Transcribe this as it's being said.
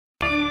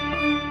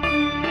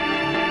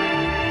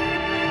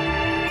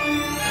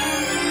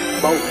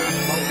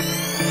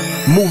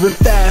Moving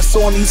fast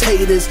on these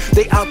haters,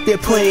 they out there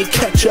playing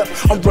catch up.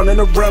 I'm running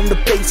around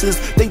the bases,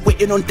 they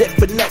waiting on deck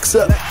for next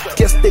up.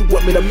 Guess they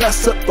want me to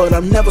mess up, but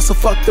I'm never, so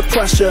fuck the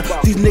pressure.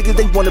 These niggas,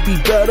 they wanna be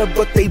better,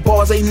 but they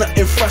bars ain't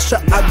nothing fresher.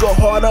 I go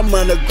hard, I'm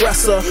an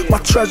aggressor. My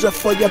treasure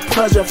for your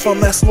pleasure, from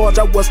that large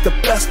I was the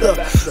best of.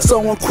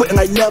 So I'm quitting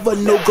like never,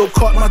 no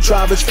go-kart, my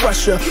drive is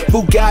fresher.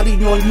 Bugatti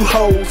on you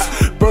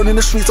hoes, burning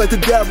the streets like the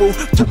devil.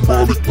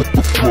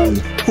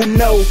 Who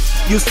know,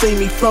 you see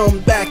me from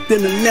back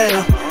then to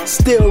now,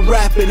 still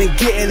rapping and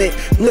getting it,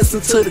 listen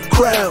to the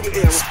crowd,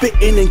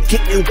 spitting and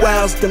getting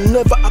wilds,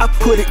 deliver, I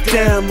put it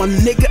down, my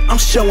nigga, I'm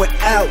showing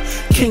out,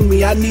 king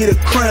me, I need a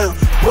crown,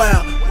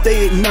 wow,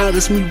 they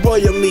acknowledge me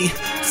royally,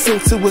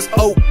 since it was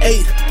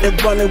 08,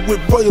 and running with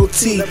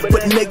royalty,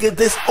 but nigga,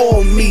 this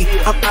all me,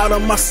 I'm out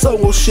on my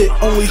solo shit,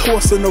 only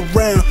horsing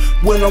around,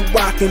 when I'm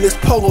rocking this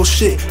polo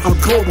shit, I'm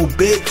global,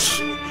 bitch.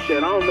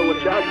 Shit, I don't know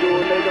what y'all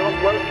doing, nigga,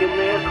 I'm working,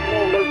 man, come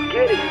on, let's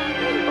get it,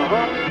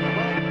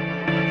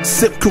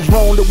 Sip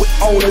Corona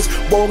with owners,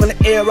 roll in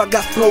the air, I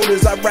got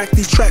floaters. I rack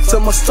these tracks,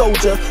 I'm a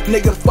soldier.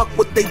 Nigga, fuck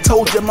what they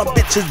told you. My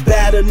bitch is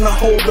bad and I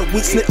hold her.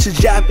 We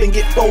snitches yap and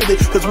get folded,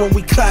 cause when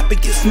we clap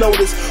it gets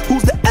noticed.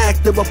 Who's the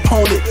active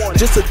opponent?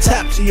 Just a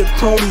tap to your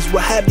cronies, will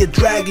have you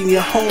dragging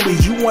your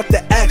homies. You want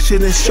the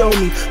action and show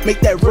me,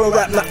 make that real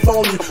rap not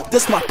phony.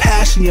 This my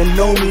passion, you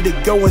know me, to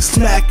go and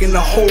smack in the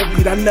whole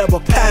beat. I never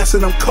pass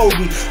it, I'm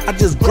Kobe. I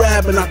just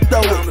grab and I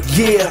throw it,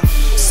 yeah.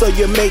 So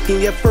you're making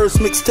your first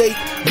mixtape?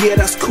 Yeah,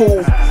 that's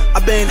cool.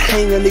 I've been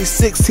hanging these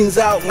 16s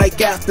out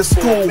like after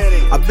school.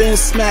 I've been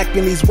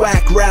smacking these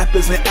whack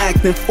rappers and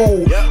acting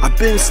fool. I've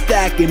been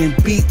stacking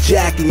and beat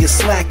jacking, you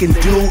slacking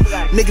dude.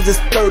 Niggas is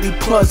 30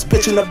 plus,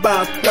 bitching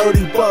about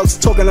 30 bucks,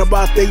 talking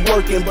about they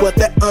working, but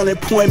that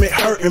unemployment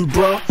hurting,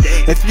 bro.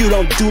 If you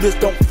don't do this,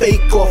 don't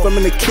fake off. I'm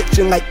in the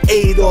kitchen like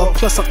Adolf,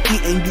 plus I'm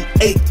eating you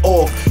 8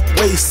 off,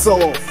 waist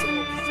off.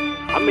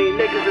 I mean,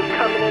 niggas is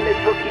coming in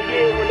their rookie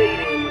year when they,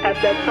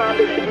 at that time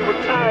they should be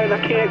retired.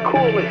 I can't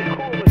cool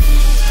it.